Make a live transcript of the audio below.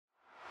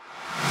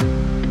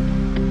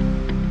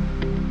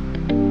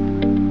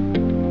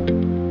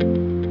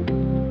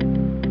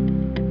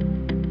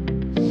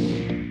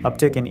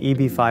Uptick in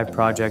EB-5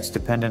 projects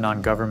dependent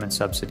on government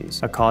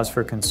subsidies, a cause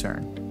for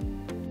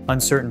concern.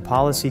 Uncertain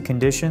policy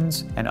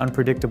conditions and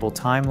unpredictable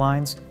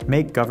timelines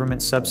make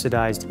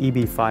government-subsidized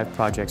EB-5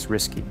 projects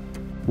risky.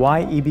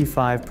 Why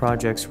EB-5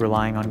 projects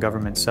relying on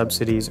government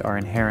subsidies are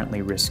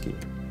inherently risky.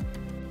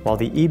 While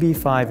the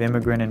EB-5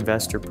 Immigrant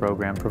Investor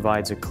Program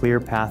provides a clear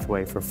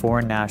pathway for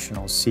foreign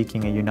nationals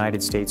seeking a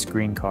United States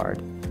green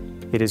card,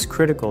 it is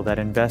critical that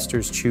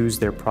investors choose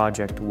their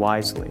project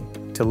wisely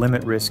to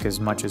limit risk as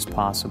much as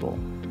possible.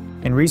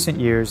 In recent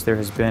years, there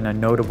has been a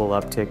notable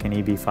uptick in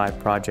EB-5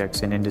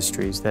 projects in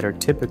industries that are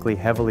typically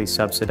heavily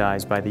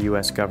subsidized by the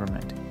U.S.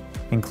 government,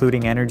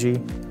 including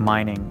energy,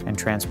 mining, and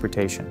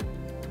transportation.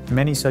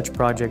 Many such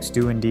projects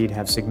do indeed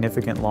have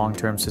significant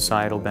long-term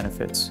societal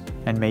benefits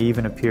and may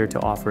even appear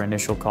to offer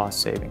initial cost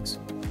savings.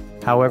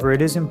 However,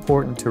 it is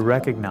important to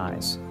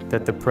recognize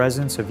that the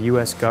presence of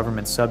U.S.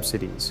 government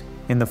subsidies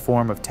in the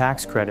form of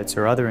tax credits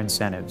or other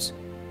incentives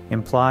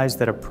implies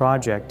that a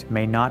project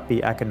may not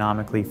be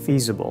economically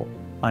feasible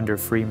under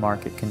free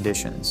market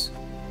conditions.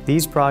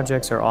 These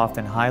projects are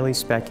often highly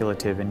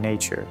speculative in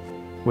nature,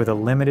 with a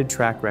limited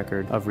track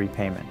record of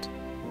repayment.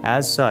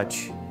 As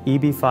such,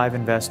 EB-5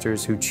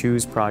 investors who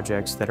choose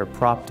projects that are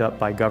propped up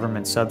by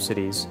government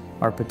subsidies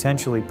are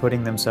potentially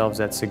putting themselves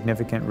at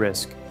significant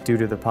risk due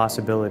to the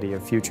possibility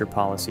of future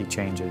policy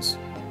changes.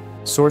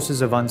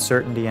 Sources of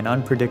uncertainty and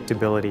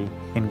unpredictability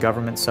in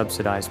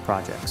government-subsidized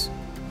projects.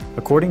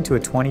 According to a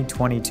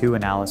 2022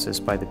 analysis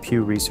by the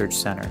Pew Research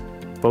Center,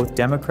 both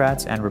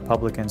Democrats and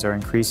Republicans are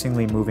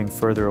increasingly moving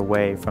further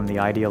away from the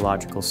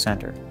ideological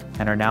center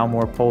and are now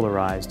more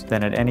polarized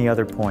than at any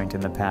other point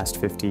in the past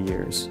 50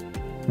 years.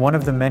 One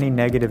of the many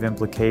negative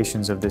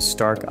implications of this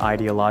stark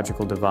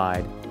ideological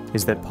divide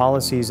is that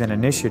policies and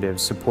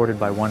initiatives supported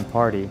by one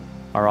party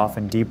are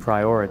often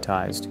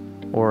deprioritized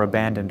or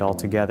abandoned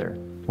altogether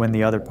when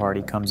the other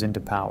party comes into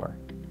power.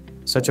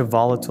 Such a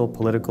volatile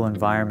political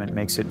environment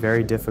makes it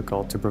very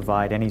difficult to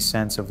provide any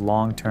sense of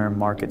long-term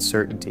market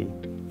certainty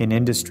in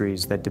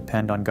industries that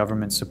depend on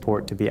government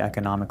support to be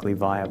economically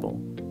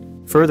viable.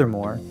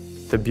 Furthermore,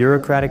 the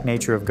bureaucratic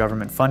nature of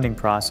government funding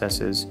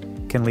processes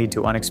can lead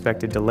to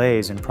unexpected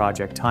delays in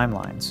project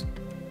timelines.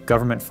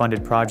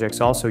 Government-funded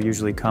projects also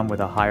usually come with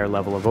a higher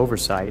level of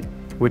oversight,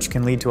 which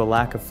can lead to a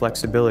lack of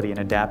flexibility in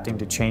adapting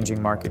to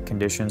changing market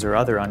conditions or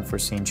other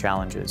unforeseen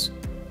challenges.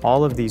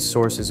 All of these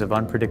sources of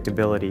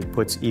unpredictability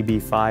puts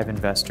EB-5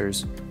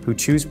 investors who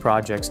choose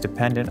projects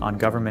dependent on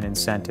government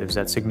incentives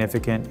at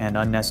significant and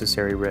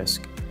unnecessary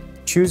risk.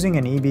 Choosing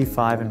an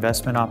EB-5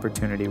 investment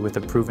opportunity with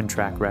a proven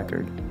track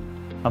record.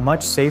 A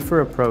much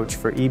safer approach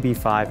for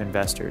EB-5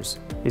 investors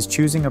is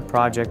choosing a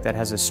project that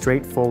has a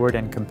straightforward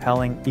and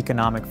compelling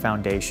economic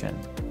foundation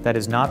that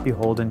is not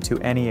beholden to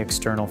any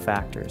external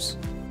factors.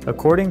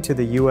 According to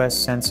the U.S.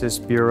 Census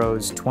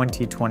Bureau's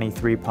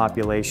 2023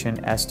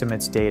 population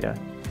estimates data,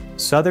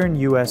 southern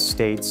U.S.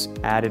 states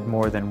added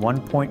more than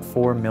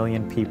 1.4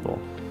 million people,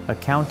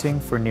 accounting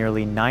for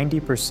nearly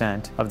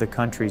 90% of the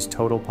country's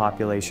total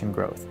population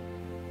growth.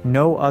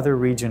 No other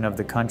region of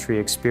the country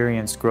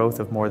experienced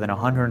growth of more than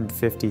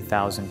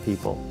 150,000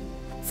 people.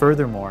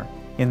 Furthermore,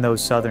 in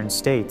those southern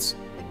states,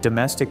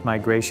 domestic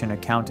migration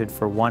accounted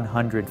for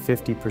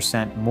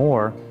 150%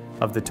 more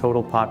of the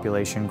total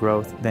population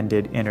growth than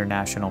did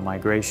international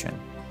migration.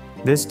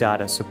 This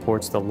data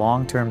supports the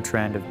long-term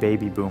trend of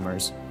baby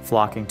boomers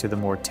flocking to the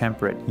more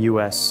temperate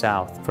U.S.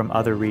 South from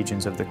other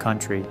regions of the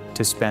country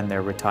to spend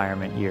their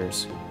retirement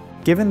years.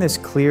 Given this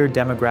clear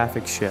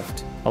demographic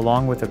shift,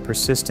 along with a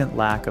persistent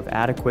lack of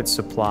adequate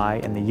supply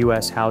in the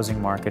U.S.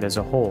 housing market as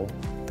a whole,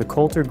 the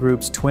Coulter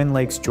Group's Twin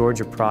Lakes,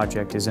 Georgia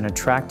project is an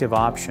attractive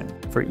option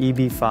for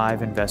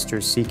EB-5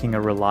 investors seeking a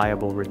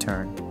reliable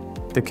return.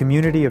 The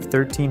community of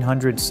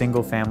 1,300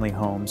 single-family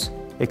homes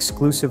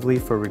exclusively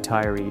for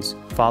retirees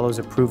follows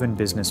a proven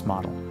business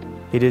model.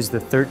 It is the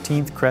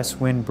 13th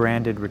Crestwind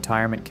branded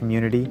retirement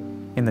community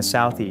in the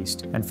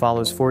Southeast and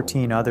follows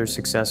 14 other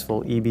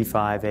successful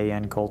EB-5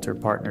 AN Coulter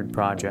partnered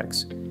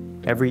projects.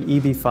 Every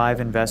EB-5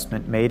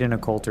 investment made in a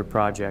Coulter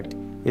project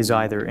is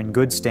either in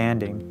good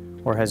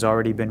standing or has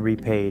already been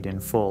repaid in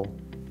full.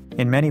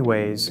 In many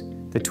ways,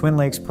 the Twin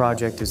Lakes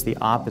project is the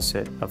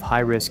opposite of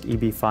high-risk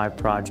EB-5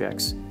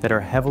 projects that are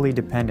heavily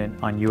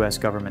dependent on U.S.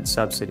 government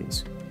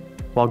subsidies.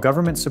 While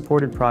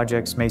government-supported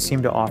projects may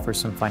seem to offer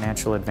some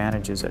financial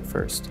advantages at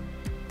first,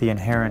 the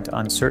inherent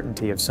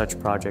uncertainty of such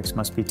projects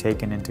must be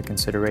taken into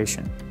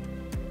consideration.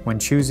 When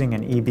choosing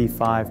an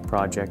EB-5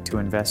 project to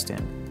invest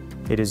in,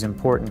 it is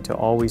important to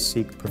always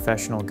seek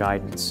professional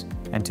guidance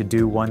and to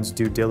do one's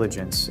due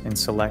diligence in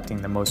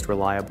selecting the most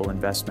reliable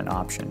investment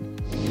option.